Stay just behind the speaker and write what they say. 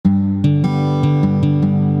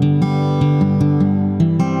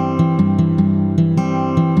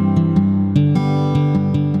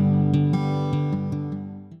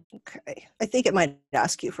think it might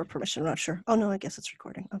ask you for permission. I'm not sure. Oh, no, I guess it's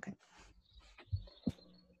recording. Okay.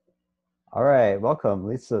 All right. Welcome,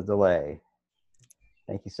 Lisa DeLay.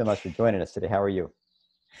 Thank you so much for joining us today. How are you?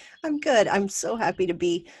 I'm good. I'm so happy to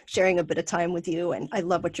be sharing a bit of time with you, and I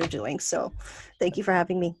love what you're doing. So thank you for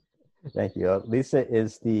having me. Thank you. Lisa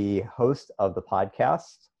is the host of the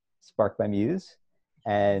podcast, Spark by Muse,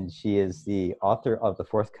 and she is the author of the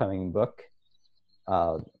forthcoming book.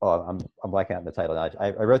 I'm blanking out the title now.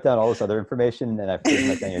 I wrote down all this other information and I didn't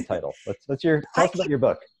write down your title. Tell us about your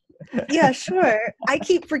book. Yeah, sure. I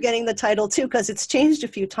keep forgetting the title too because it's changed a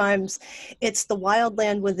few times. It's The Wild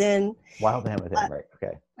Land Within. Wild Land Within, right?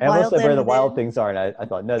 Okay. I almost said Where the Wild Things Are, and I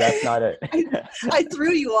thought, no, that's not it. I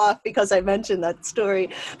threw you off because I mentioned that story.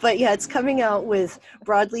 But yeah, it's coming out with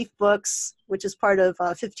Broadleaf Books, which is part of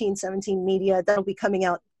 1517 Media. That'll be coming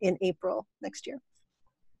out in April next year.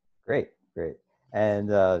 Great. And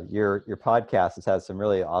your podcast has had some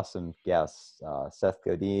really awesome guests, Seth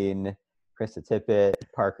Godin, Krista Tippett,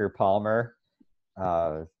 Parker Palmer.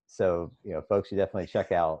 So, folks, you definitely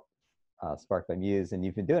check out Spark by Muse. And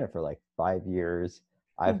you've been doing it for like 5 years.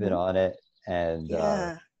 I've been on it. And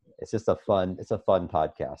it's just a fun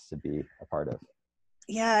podcast to be a part of.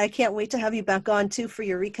 Yeah, I can't wait to have you back on too for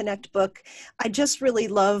your Reconnect book. I just really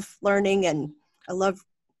love learning, and I love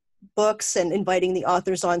books and inviting the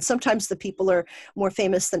authors on. Sometimes the people are more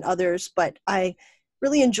famous than others, but I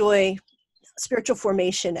really enjoy spiritual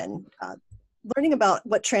formation and learning about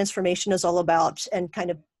what transformation is all about and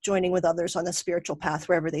kind of joining with others on the spiritual path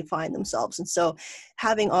wherever they find themselves. And so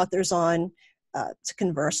having authors on to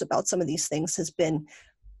converse about some of these things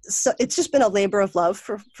it's just been a labor of love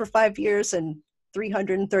for 5 years and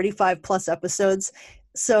 335 plus episodes.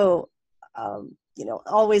 So,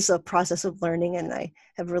 always a process of learning, and I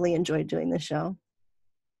have really enjoyed doing the show.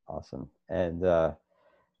 Awesome. And,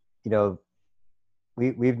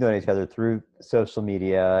 we've known each other through social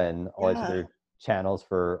media and all these other channels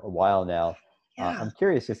for a while now. I'm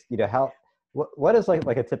curious, just, what does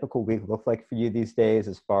like a typical week look like for you these days,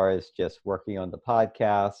 as far as just working on the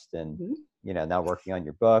podcast and, now working on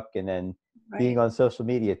your book, and then being on social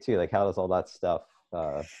media too? Like, how does all that stuff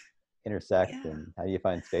intersect, and how do you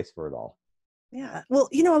find space for it all? Yeah. Well,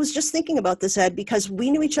 I was just thinking about this, Ed, because we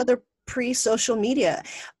knew each other pre-social media,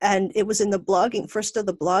 and it was in the first of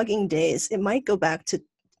the blogging days. It might go back to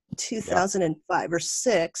 2005 or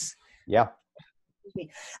 6. Yeah.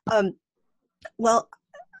 Well,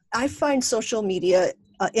 I find social media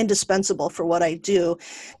indispensable for what I do,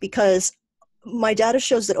 because my data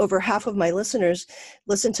shows that over half of my listeners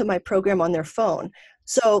listen to my program on their phone.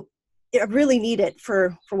 So I really need it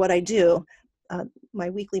for what I do. My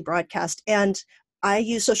weekly broadcast, and I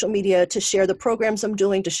use social media to share the programs I'm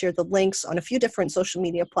doing, to share the links on a few different social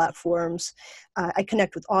media platforms. I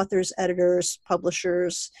connect with authors, editors,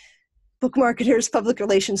 publishers, book marketers, public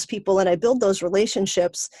relations people, and I build those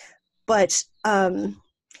relationships. But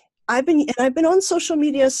I've been on social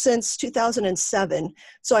media since 2007,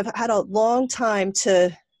 so I've had a long time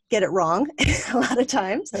to get it wrong a lot of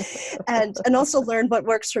times, and also learn what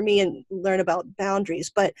works for me and learn about boundaries.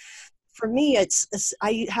 But for me,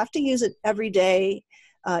 I have to use it every day,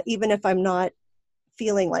 even if I'm not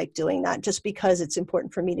feeling like doing that, just because it's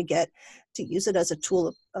important for me to use it as a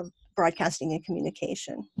tool of broadcasting and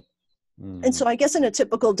communication. And so I guess in a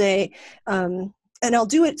typical day, and I'll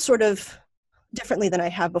do it sort of differently than I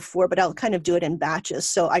have before, but I'll kind of do it in batches.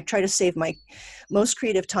 So I try to save my most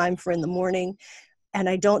creative time for in the morning, and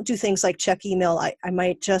I don't do things like check email. I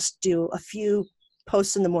might just do a few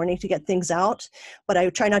posts in the morning to get things out, but I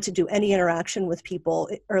try not to do any interaction with people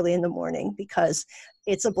early in the morning, because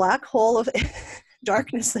it's a black hole of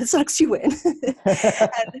darkness that sucks you in.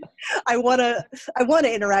 And I want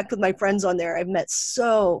to interact with my friends on there. I've met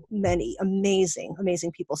so many amazing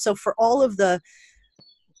people. So for all of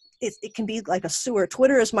it can be like a sewer.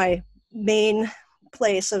 Twitter is my main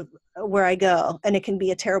place of where I go, and it can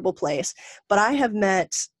be a terrible place, but I have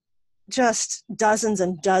met just dozens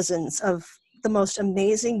and dozens of the most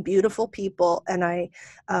amazing, beautiful people, and I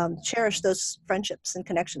cherish those friendships and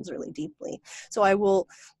connections really deeply. So I will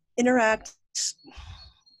interact.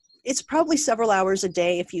 It's probably several hours a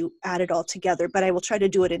day if you add it all together, but I will try to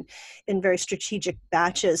do it in very strategic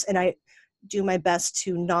batches, and I do my best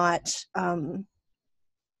to not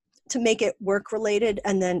to make it work related,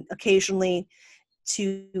 and then occasionally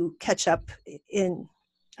to catch up in,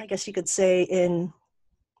 I guess you could say, in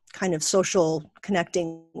kind of social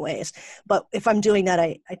connecting ways. But if I'm doing that,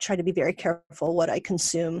 I try to be very careful what I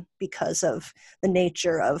consume, because of the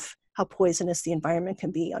nature of how poisonous the environment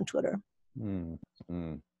can be on Twitter.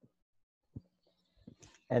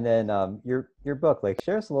 And then your book, like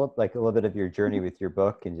share us a little bit of your journey with your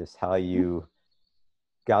book and just how you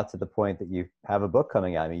got to the point that you have a book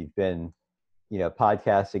coming out. I mean, you've been,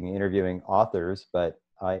 podcasting and interviewing authors, but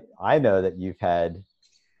I know that you've had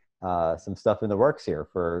some stuff in the works here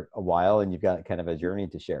for a while, and you've got kind of a journey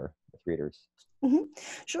to share with readers. Mm-hmm.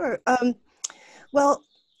 Sure. Well,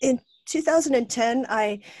 in 2010,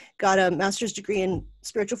 I got a master's degree in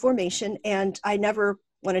spiritual formation, and I never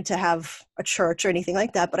wanted to have a church or anything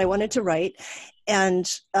like that, but I wanted to write. And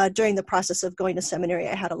during the process of going to seminary,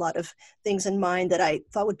 I had a lot of things in mind that I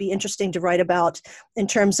thought would be interesting to write about in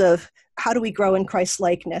terms of how do we grow in Christ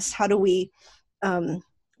likeness? How do we,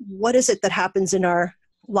 what is it that happens in our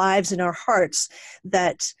lives, in our hearts,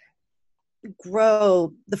 that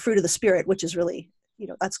grow the fruit of the Spirit, which is really,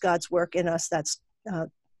 that's God's work in us. That's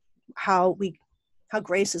how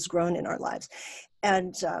grace is grown in our lives.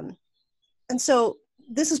 And so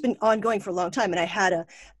this has been ongoing for a long time. And I had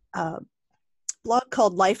a blog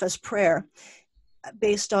called Life as Prayer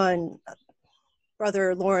based on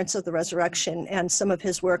Brother Lawrence of the Resurrection and some of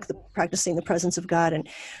his work, practicing the presence of God, and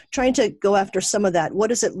trying to go after some of that. What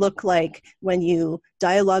does it look like when you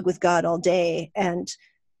dialogue with God all day and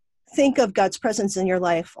think of God's presence in your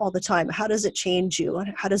life all the time? How does it change you?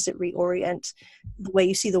 How does it reorient the way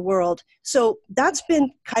you see the world? So that's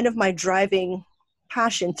been kind of my driving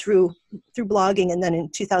passion through blogging. And then in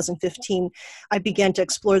 2015, I began to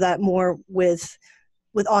explore that more with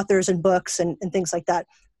authors and books and things like that.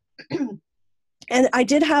 And I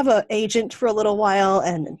did have an agent for a little while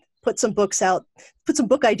and put some book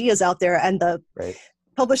ideas out there, and the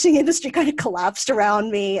publishing industry kind of collapsed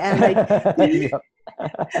around me, and that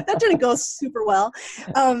didn't go super well.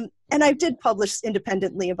 And I did publish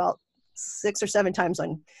independently about 6 or 7 times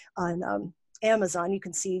on Amazon. You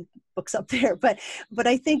can see books up there. But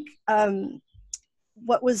I think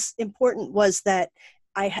what was important was that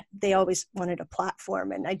they always wanted a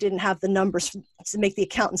platform, and I didn't have the numbers to make the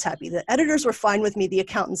accountants happy. The editors were fine with me, the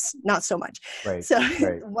accountants not so much.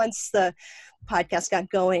 Once the podcast got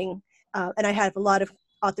going, and I have a lot of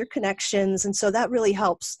author connections, and so that really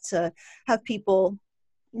helps to have people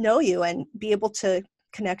know you and be able to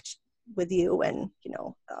connect with you, and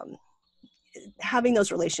having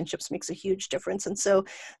those relationships makes a huge difference. And so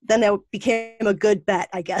then it became a good bet,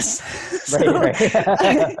 I guess.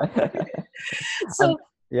 So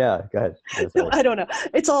yeah, go ahead. I don't know.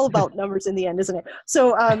 It's all about numbers in the end, isn't it?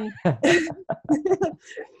 So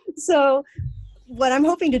so what I'm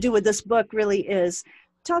hoping to do with this book really is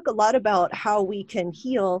talk a lot about how we can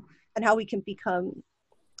heal and how we can become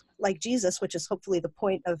like Jesus, which is hopefully the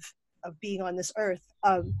point of being on this earth,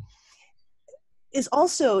 is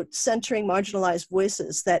also centering marginalized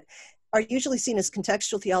voices that are usually seen as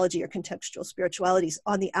contextual theology or contextual spiritualities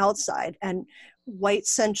on the outside, and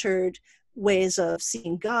white-centered ways of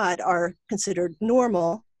seeing God are considered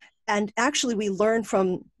normal. And actually we learn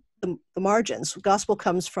from the margins. Gospel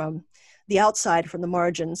comes from the outside, from the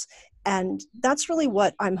margins. And that's really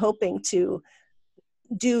what I'm hoping to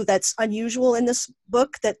do that's unusual in this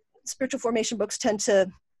book, that spiritual formation books tend to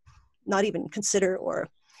not even consider or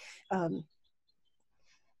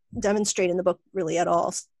demonstrate in the book really at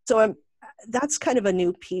all. So that's kind of a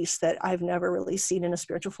new piece that I've never really seen in a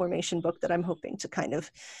spiritual formation book that I'm hoping to kind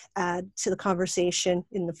of add to the conversation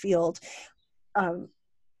in the field.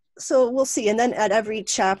 So we'll see. And then at every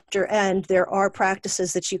chapter end, there are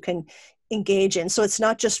practices that you can engage in. So it's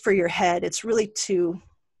not just for your head, it's really to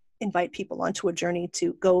invite people onto a journey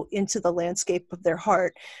to go into the landscape of their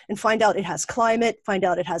heart and find out it has climate, find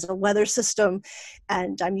out it has a weather system.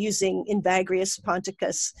 And I'm using Evagrius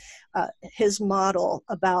Ponticus, his model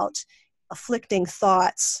about afflicting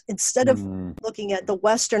thoughts. Instead of looking at the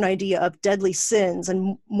Western idea of deadly sins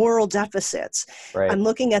and moral deficits, I'm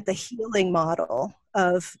looking at the healing model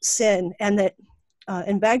of sin, and that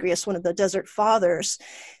Evagrius, one of the Desert Fathers,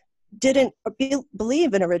 didn't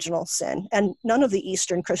believe in original sin, and none of the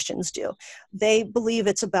Eastern Christians do. They believe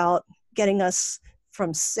it's about getting us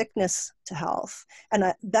from sickness to health,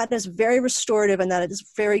 and that is very restorative, and that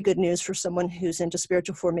is very good news for someone who's into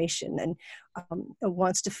spiritual formation and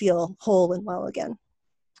wants to feel whole and well again.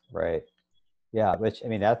 Right. Yeah, which, I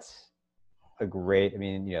mean, that's a great,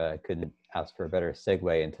 I couldn't ask for a better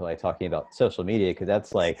segue into like talking about social media, because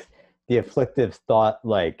that's like the afflictive thought,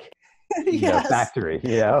 like, yes. Factory,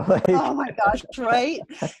 like, oh my gosh, right?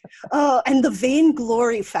 And the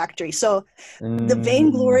vainglory factory. So the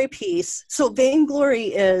vainglory piece. So vainglory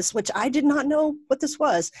is, which I did not know what this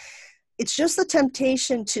was. It's just the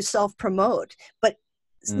temptation to self-promote, but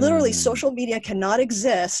Literally, Mm. social media cannot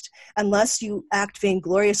exist unless you act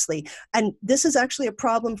vaingloriously. And this is actually a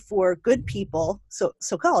problem for good people,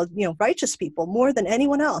 so-called, righteous people, more than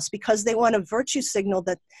anyone else, because they want a virtue signal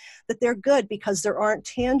that they're good, because there aren't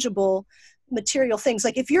tangible material things.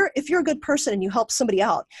 Like if you're a good person and you help somebody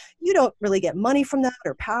out, you don't really get money from that,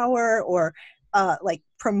 or power, or like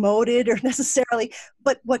promoted, or necessarily.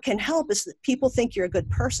 But what can help is that people think you're a good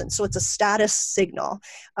person, so it's a status signal.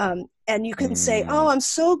 And you can say, oh, Mm. I'm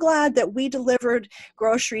so glad that we delivered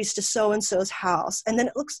groceries to so and so's house, and then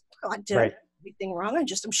it looks, oh, did I do Right. anything wrong?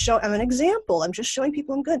 I'm an example, I'm just showing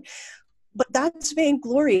people I'm good. But that's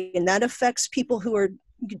vainglory, and that affects people who are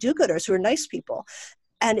do-gooders, who are nice people.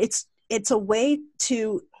 And it's a way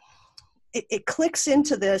to, it clicks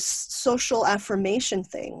into this social affirmation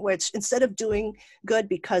thing, which instead of doing good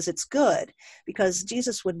because it's good, because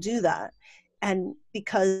Jesus would do that, and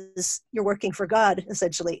because you're working for God,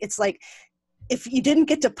 essentially, it's like, if you didn't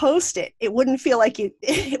get to post it, it wouldn't feel like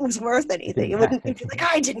it was worth It anything. didn't It wouldn't, happen. it'd be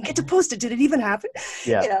like, I didn't get to post it. Did it even happen?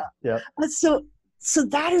 Yeah. You know? Yeah. So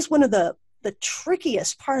that is one of the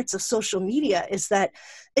trickiest parts of social media, is that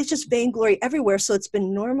it's just vainglory everywhere. So it's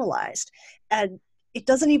been normalized, and it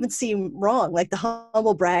doesn't even seem wrong. Like the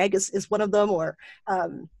humble brag is one of them, or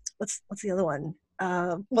what's the other one?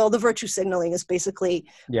 Well, the virtue signaling is basically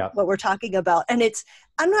Yeah. what we're talking about. And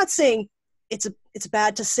I'm not saying it's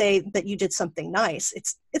bad to say that you did something nice.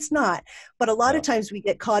 It's not. But a lot of No. times we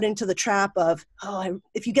get caught into the trap of,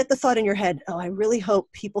 if you get the thought in your head, oh, I really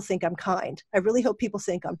hope people think I'm kind. I really hope people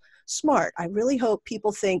think I'm smart. I really hope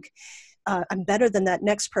people think I'm better than that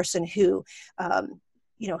next person who,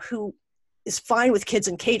 who is fine with kids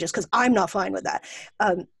in cages, because I'm not fine with that.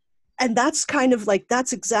 And that's kind of like,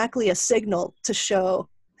 that's exactly a signal to show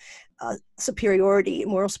superiority,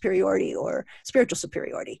 moral superiority, or spiritual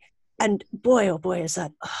superiority. And boy, oh boy, is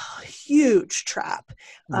that a huge trap,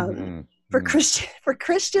 Mm-hmm. for Mm.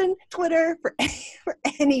 Christian Twitter, for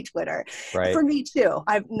any Twitter. Right. For me too.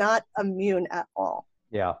 I'm not immune at all.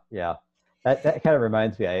 Yeah. Yeah. That kind of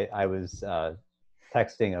reminds me. I was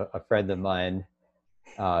texting a friend of mine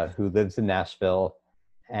who lives in Nashville,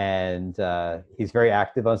 and he's very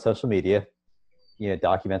active on social media.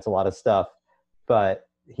 Documents a lot of stuff. But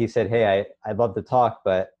he said, "Hey, I'd love to talk,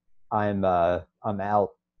 but I'm out,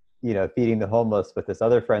 feeding the homeless with this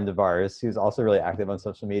other friend of ours who's also really active on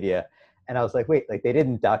social media." And I was like, "Wait, like they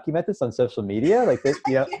didn't document this on social media, like this,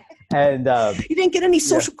 And You didn't get any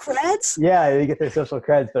social creds? yeah, I didn't get their social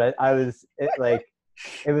creds, but I was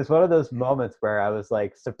it was one of those moments where I was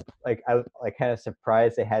like, I was like kind of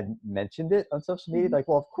surprised they hadn't mentioned it on social media. Like,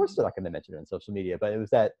 well, of course they're not going to mention it on social media, but it was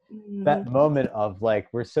that moment of like,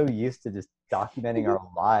 we're so used to just documenting our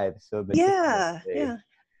lives so Yeah, meticulously,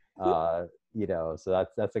 yeah. So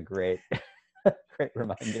that's a great great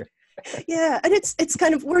reminder. Yeah, and it's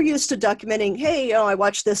kind of, we're used to documenting, hey, I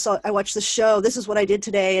watched this show, this is what I did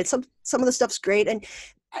today, and some of the stuff's great, and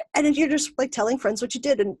you're just like telling friends what you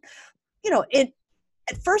did. And it,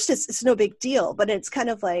 at first it's no big deal, but it's kind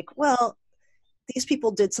of like, well, these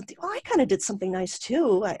people did something, well, I kind of did something nice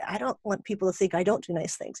too. I don't want people to think I don't do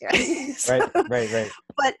nice things. Right, right.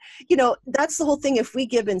 But that's the whole thing. If we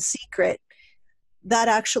give in secret, that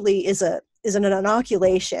actually is an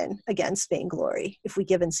inoculation against vainglory, if we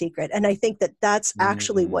give in secret. And I think that that's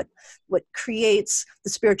actually Mm. what creates the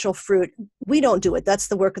spiritual fruit. We don't do it. That's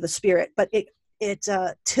the work of the Spirit, but it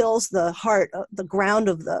tills the heart, the ground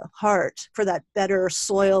of the heart, for that better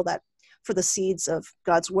soil, that for the seeds of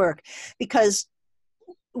God's work. Because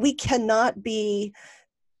we cannot be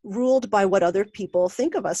ruled by what other people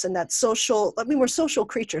think of us, and that social, we're social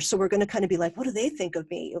creatures, so we're going to kind of be like, what do they think of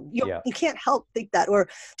me? You can't help think that. Or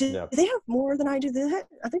do they have more than I do?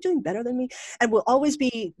 Are they doing better than me? And we'll always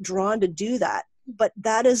be drawn to do that. But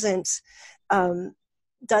that isn't,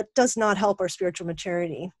 that does not help our spiritual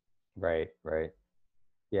maturity. Right.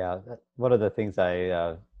 Yeah, one of the things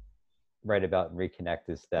I write about in Reconnect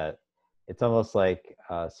is that it's almost like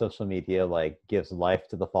social media like gives life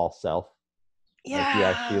to the false self. Yeah. Like you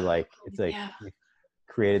actually like, it's like Yeah. you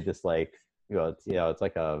created this like, it's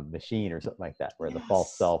like a machine or something like that, where the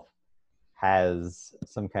false self has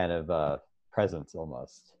some kind of presence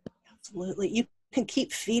almost. Absolutely. You can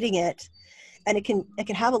keep feeding it, and it can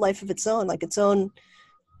have a life of its own, like its own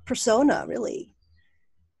persona, really.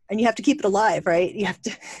 And you have to keep it alive, right? You have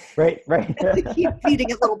to, right. keep feeding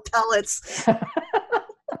it little pellets.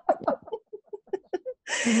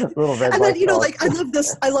 Little red and then, pellets. like,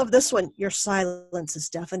 I love this one. Your silence is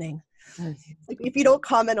deafening. Like, if you don't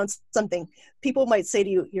comment on something, people might say to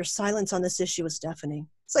you, your silence on this issue is deafening.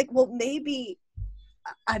 It's like, well, maybe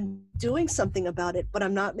I'm doing something about it, but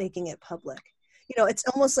I'm not making it public. It's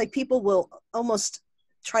almost like people will almost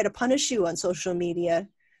try to punish you on social media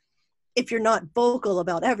if you're not vocal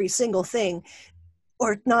about every single thing,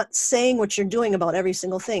 or not saying what you're doing about every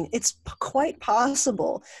single thing. It's quite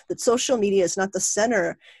possible that social media is not the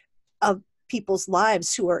center of people's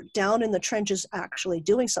lives who are down in the trenches actually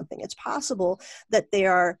doing something. It's possible that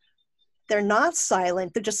they're not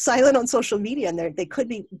silent. They're just silent on social media, and they could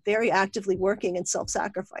be very actively working and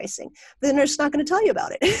self-sacrificing. But then they're just not going to tell you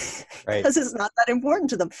about it Right. because it's not that important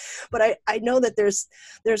to them. But I know that there's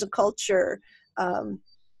a culture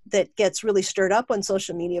that gets really stirred up on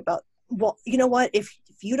social media about, well, you know what, if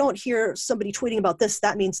you don't hear somebody tweeting about this,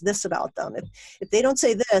 that means this about them. If they don't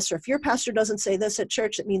say this, or if your pastor doesn't say this at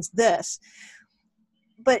church, it means this.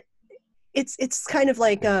 But it's kind of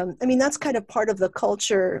like, I mean, that's kind of part of the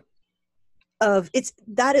culture of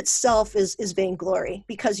that itself is vainglory,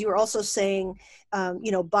 because you're also saying,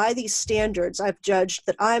 by these standards, I've judged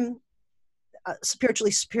that I'm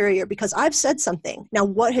spiritually superior because I've said something. Now,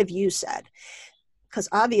 what have you said? Because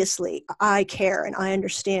obviously I care and I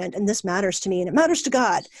understand, and this matters to me and it matters to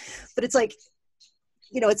God. But it's like,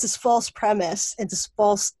 it's this false premise and this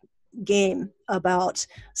false game about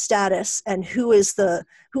status and who is the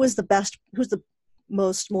best, who's the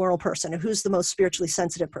most moral person, or who's the most spiritually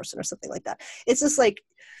sensitive person, or something like that. It's just like,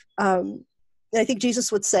 I think Jesus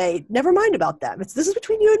would say, never mind about them. This is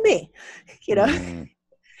between you and me, Mm-hmm.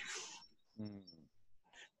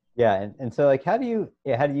 Yeah. And so like, how do you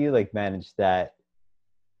like manage that?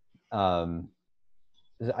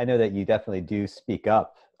 I know that you definitely do speak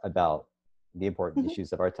up about the important Mm-hmm.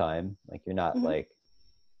 issues of our time. Like, you're not Mm-hmm. like,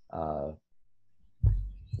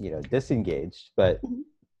 disengaged, but Mm-hmm.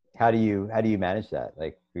 how do you manage that,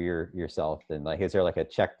 like, for yourself? And like, is there like a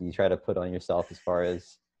check you try to put on yourself as far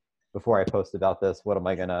as, before I post about this, what am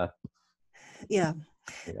I gonna, Yeah,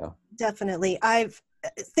 you know? definitely.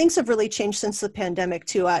 Things have really changed since the pandemic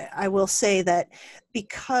too. I will say that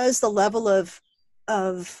because the level of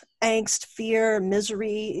angst, fear,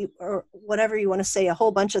 misery, or whatever you want to say, a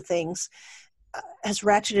whole bunch of things, has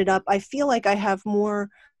ratcheted up. I feel like I have more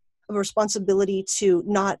of a responsibility to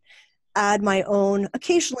not add my own.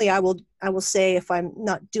 Occasionally I will say if I'm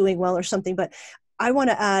not doing well or something, but I want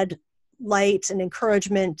to add light and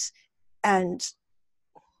encouragement, and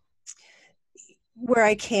where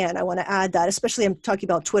I can, I want to add that. Especially, I'm talking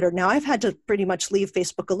about Twitter. Now, I've had to pretty much leave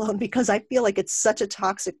Facebook alone because I feel like it's such a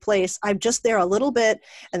toxic place. I'm just there a little bit,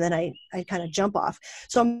 and then I kind of jump off.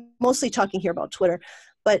 So I'm mostly talking here about Twitter.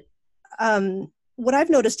 But what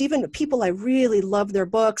I've noticed, even people I really love their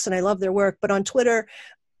books and I love their work, but on Twitter,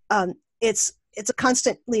 it's a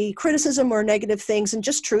constantly criticism or negative things, and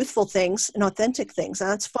just truthful things and authentic things.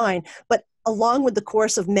 And that's fine. But along with the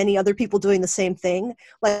course of many other people doing the same thing,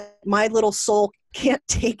 like, my little soul can't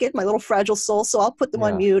take it, my little fragile soul. So I'll put them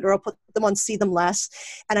on Yeah. mute, or I'll put them on see them less.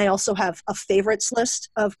 And I also have a favorites list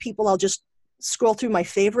of people. I'll just scroll through my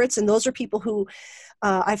favorites. And those are people who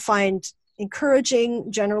I find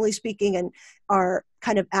encouraging, generally speaking, and are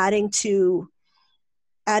kind of adding to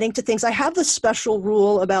things. I have this special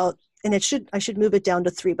rule about, and I should move it down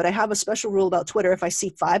to 3, but I have a special rule about Twitter. If I see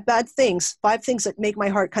 5 things that make my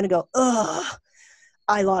heart kind of go, ugh,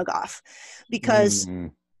 I log off, because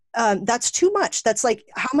that's too much. That's like,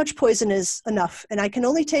 how much poison is enough? And I can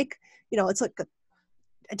only take, it's like,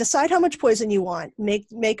 decide how much poison you want,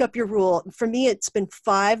 make up your rule. For me, it's been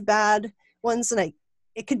 5 bad ones. And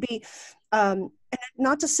it could be, and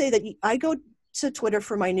not to say that I go to Twitter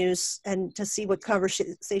for my news and to see what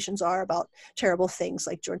conversations are about terrible things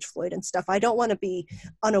like George Floyd and stuff. I don't want to be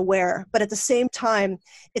unaware, but at the same time,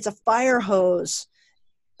 it's a fire hose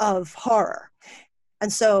of horror.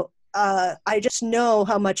 And so I just know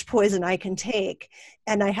how much poison I can take,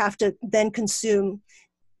 and I have to then consume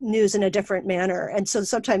news in a different manner. And so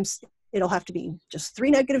sometimes it'll have to be just 3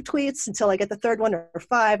 negative tweets until I get the 3rd one, or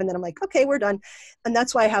 5. And then I'm like, okay, we're done. And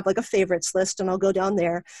that's why I have like a favorites list, and I'll go down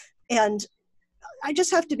there. And I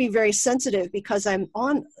just have to be very sensitive, because I'm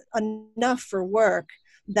on enough for work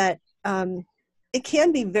that it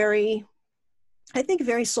can be very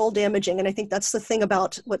soul damaging. And I think that's the thing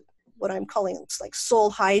about what I'm calling like soul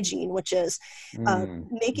hygiene, which is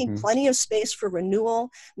making plenty of space for renewal,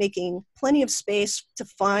 making plenty of space to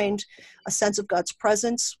find a sense of God's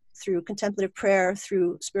presence through contemplative prayer,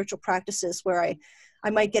 through spiritual practices, where I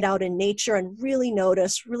might get out in nature and really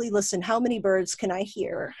notice, really listen. How many birds can I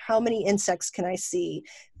hear? How many insects can I see?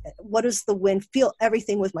 What is the wind? Feel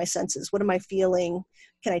everything with my senses. What am I feeling?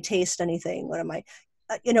 Can I taste anything? What am I,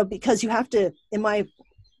 because you have to, in my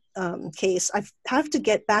case, I have to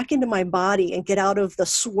get back into my body and get out of the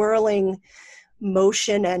swirling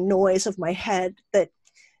motion and noise of my head that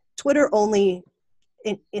Twitter only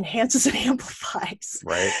enhances and amplifies.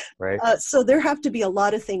 Right, right. So there have to be a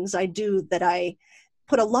lot of things I do that I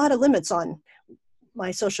put a lot of limits on my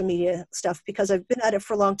social media stuff, because I've been at it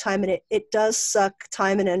for a long time, and it does suck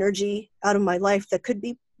time and energy out of my life that could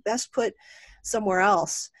be best put somewhere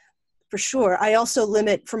else, for sure. I also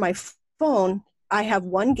limit for my phone. I have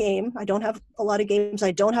one game. I don't have a lot of games.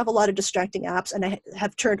 I don't have a lot of distracting apps, and I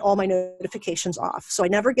have turned all my notifications off. So I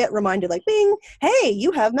never get reminded like, bing, hey,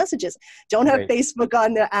 you have messages. Don't have Right. Facebook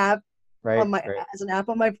on the app, Right, on my right. as an app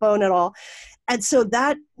on my phone at all. And so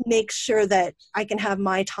that makes sure that I can have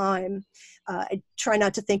my time. I try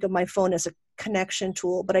not to think of my phone as a connection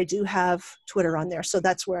tool, but I do have Twitter on there. So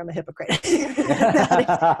that's where I'm a hypocrite.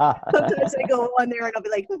 Sometimes I go on there and I'll be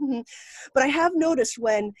like, but I have noticed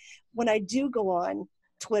when I do go on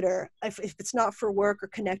Twitter, if it's not for work or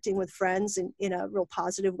connecting with friends in a real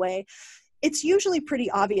positive way, it's usually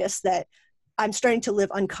pretty obvious that I'm starting to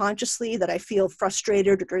live unconsciously, that I feel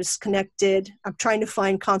frustrated or disconnected. I'm trying to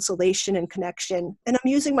find consolation and connection. And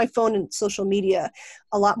I'm using my phone and social media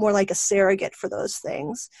a lot more like a surrogate for those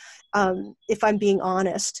things. If I'm being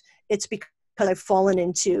honest, it's because I've fallen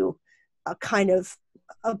into a kind of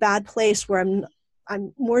a bad place where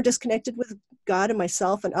I'm more disconnected with God and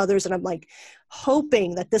myself and others. And I'm like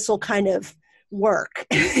hoping that this will kind of work.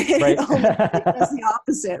 Right. It does the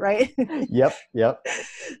opposite, right? Yep.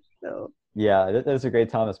 So. Yeah, there's a great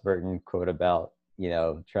Thomas Burton quote about,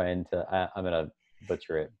 trying to, I'm going to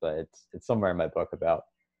butcher it, but it's somewhere in my book about,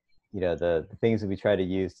 the things that we try to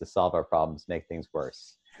use to solve our problems make things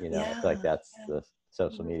worse. I feel like that's the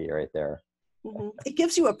social media right there. Mm-hmm. It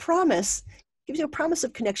gives you a promise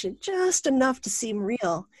of connection, just enough to seem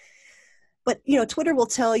real. But, Twitter will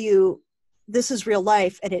tell you this is real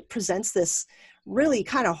life, and it presents this really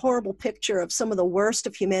kind of horrible picture of some of the worst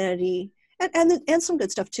of humanity and some good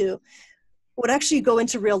stuff too. When actually you go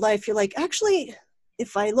into real life, you're like, actually,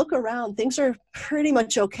 if I look around, things are pretty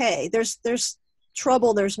much okay. There's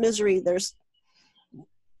trouble, there's misery, there's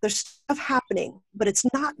stuff happening, but it's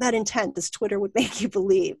not that intense as Twitter would make you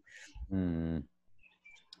believe.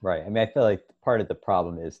 Right. I mean, I feel like part of the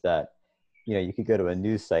problem is that, you could go to a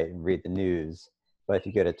news site and read the news, but if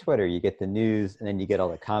you go to Twitter, you get the news and then you get all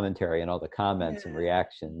the commentary and all the comments and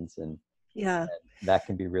reactions, and that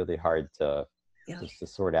can be really hard to just to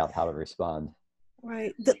sort out how to respond.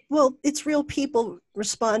 Right. Well, it's real people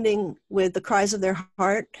responding with the cries of their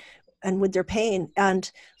heart and with their pain.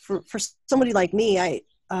 And for somebody like me, I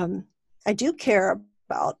do care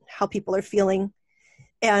about how people are feeling.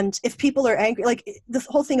 And if people are angry, like the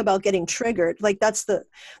whole thing about getting triggered, like it's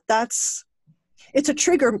a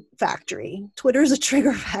trigger factory. Twitter is a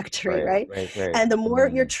trigger factory, right? And the more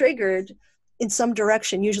you're triggered in some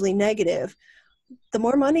direction, usually negative, the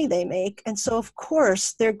more money they make. And so of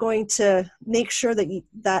course they're going to make sure that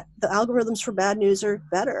that the algorithms for bad news are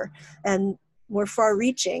better and more far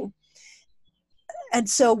reaching. And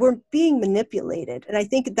so we're being manipulated. And I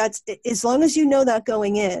think that's, as long as you know that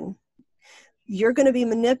going in, you're going to be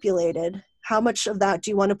manipulated. How much of that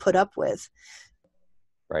do you want to put up with?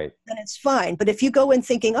 Right. And it's fine. But if you go in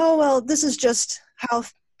thinking, oh, well, this is just how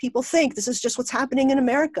people think, this is just what's happening in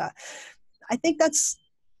America, I think that's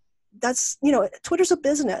Twitter's a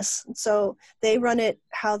business. So they run it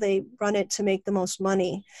how they run it to make the most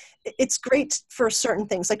money. It's great for certain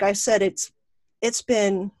things. Like I said, it's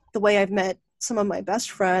been the way I've met some of my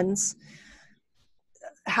best friends,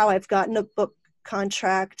 how I've gotten a book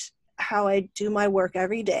contract, how I do my work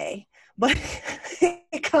every day, but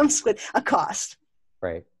it comes with a cost.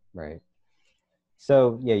 Right.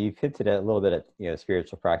 So yeah, you've hinted at a little bit at,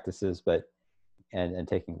 spiritual practices, but and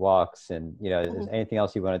taking walks, and is anything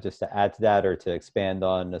else you want to just to add to that or to expand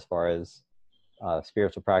on as far as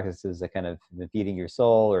spiritual practices that kind of been feeding your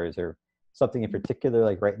soul, or is there something in particular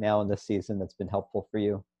like right now in this season that's been helpful for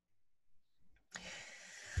you?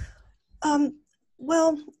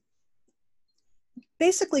 Well,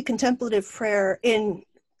 basically contemplative prayer in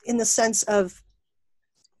the sense of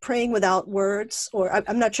praying without words, or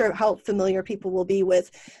I'm not sure how familiar people will be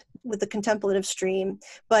with the contemplative stream,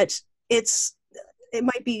 but it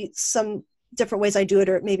might be some different ways I do it,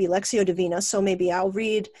 or maybe Lectio Divina. So maybe I'll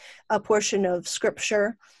read a portion of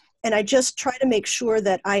scripture, and I just try to make sure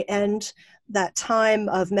that I end that time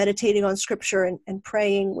of meditating on scripture and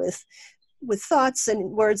praying with thoughts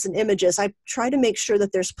and words and images. I try to make sure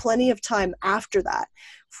that there's plenty of time after that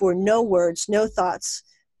for no words, no thoughts,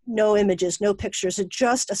 no images, no pictures,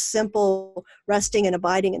 just a simple resting and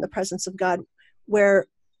abiding in the presence of God, where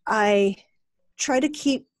I try to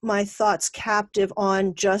keep my thoughts captive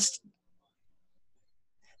on just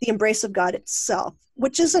the embrace of God itself,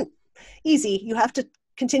 which isn't easy. You have to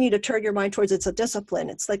continue to turn your mind towards it's a discipline.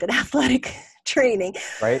 It's like an athletic training.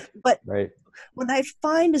 Right. But Right. what I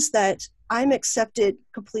find is that I'm accepted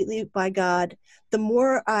completely by God. The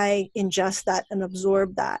more I ingest that and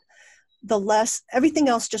absorb that, the less everything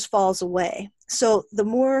else just falls away. So the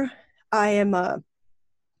more I am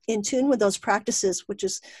in tune with those practices, which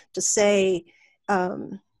is to say,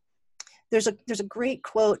 there's a great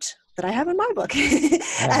quote that I have in my book,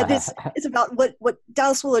 and it's about what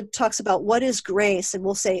Dallas Willard talks about. What is grace? And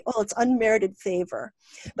we'll say, oh, it's unmerited favor,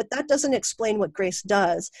 but that doesn't explain what grace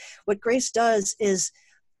does. What grace does is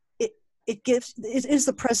it is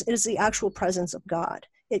the actual presence of God.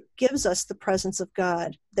 It gives us the presence of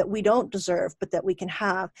God that we don't deserve, but that we can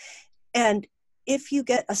have. And if you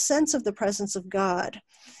get a sense of the presence of God,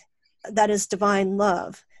 that is divine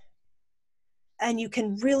love, and you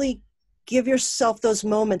can really give yourself those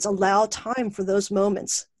moments, allow time for those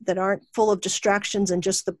moments that aren't full of distractions and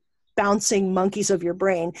just the bouncing monkeys of your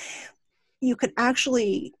brain, you can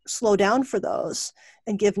actually slow down for those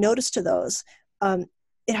and give notice to those.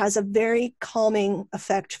 It has a very calming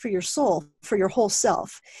effect for your soul, for your whole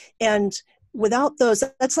self. And without those,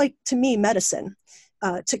 that's like, to me, medicine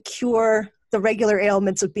to cure the regular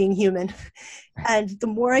ailments of being human. And the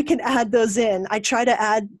more I can add those in, I try to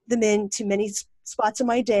add them in to many spots in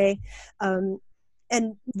my day, and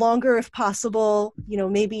longer if possible. You know,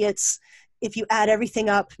 maybe it's, if you add everything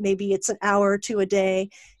up, maybe it's an hour or two a day.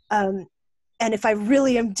 And if I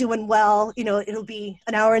really am doing well, you know, it'll be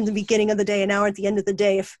an hour in the beginning of the day, an hour at the end of the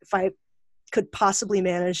day, if I could possibly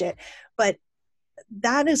manage it. But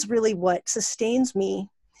that is really what sustains me.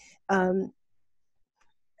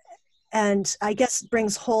 And I guess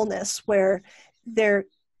brings wholeness where it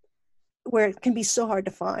can be so hard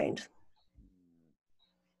to find.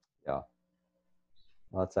 Yeah.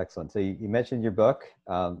 Well, that's excellent. So you mentioned your book.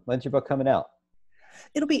 When's your book coming out?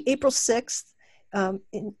 It'll be April 6th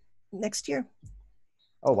in next year.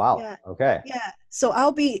 Oh, wow. Yeah. Okay. Yeah. So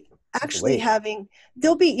I'll be actually Wait.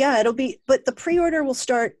 it'll be, but the pre-order will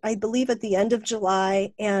start, I believe, at the end of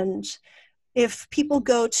July. And if people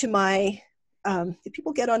go to if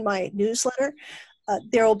people get on my newsletter,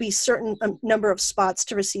 there will be certain number of spots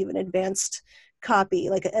to receive an advanced copy,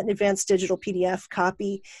 like an advanced digital PDF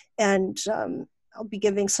copy. And I'll be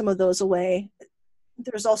giving some of those away.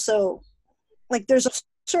 There's also, there's a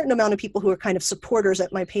certain amount of people who are kind of supporters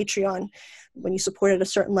at my Patreon. When you support at a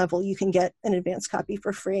certain level, you can get an advanced copy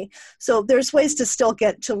for free. So there's ways to still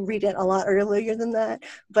get to read it a lot earlier than that.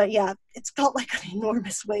 But yeah, it's felt like an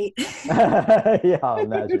enormous wait. Yeah, I'll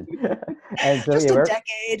imagine. And so, Just yeah, a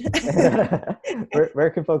decade. where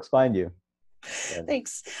can folks find you? Yeah.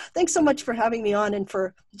 Thanks so much for having me on, and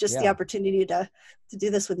for just the opportunity to do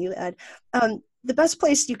this with you, Ed. The best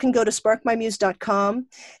place, you can go to sparkmymuse.com,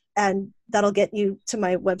 and that'll get you to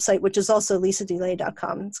my website, which is also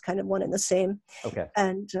lisadelay.com. It's kind of one and the same. Okay.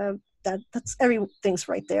 And that's everything's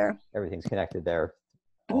right there. Everything's connected there.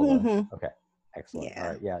 Mm-hmm. Okay. Excellent. Yeah.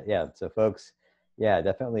 All right. Yeah. So folks,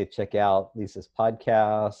 definitely check out Lisa's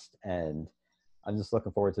podcast. And I'm just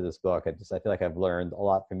looking forward to this book. I feel like I've learned a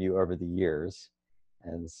lot from you over the years.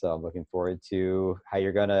 And so I'm looking forward to how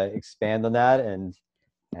you're going to expand on that and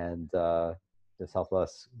just help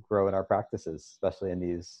us grow in our practices, especially in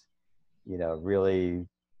these, really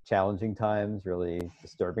challenging times, really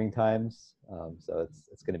disturbing times. So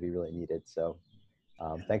it's going to be really needed. So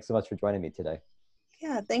thanks so much for joining me today.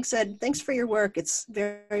 Yeah. Thanks, Ed. Thanks for your work. It's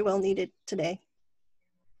very, very well needed today.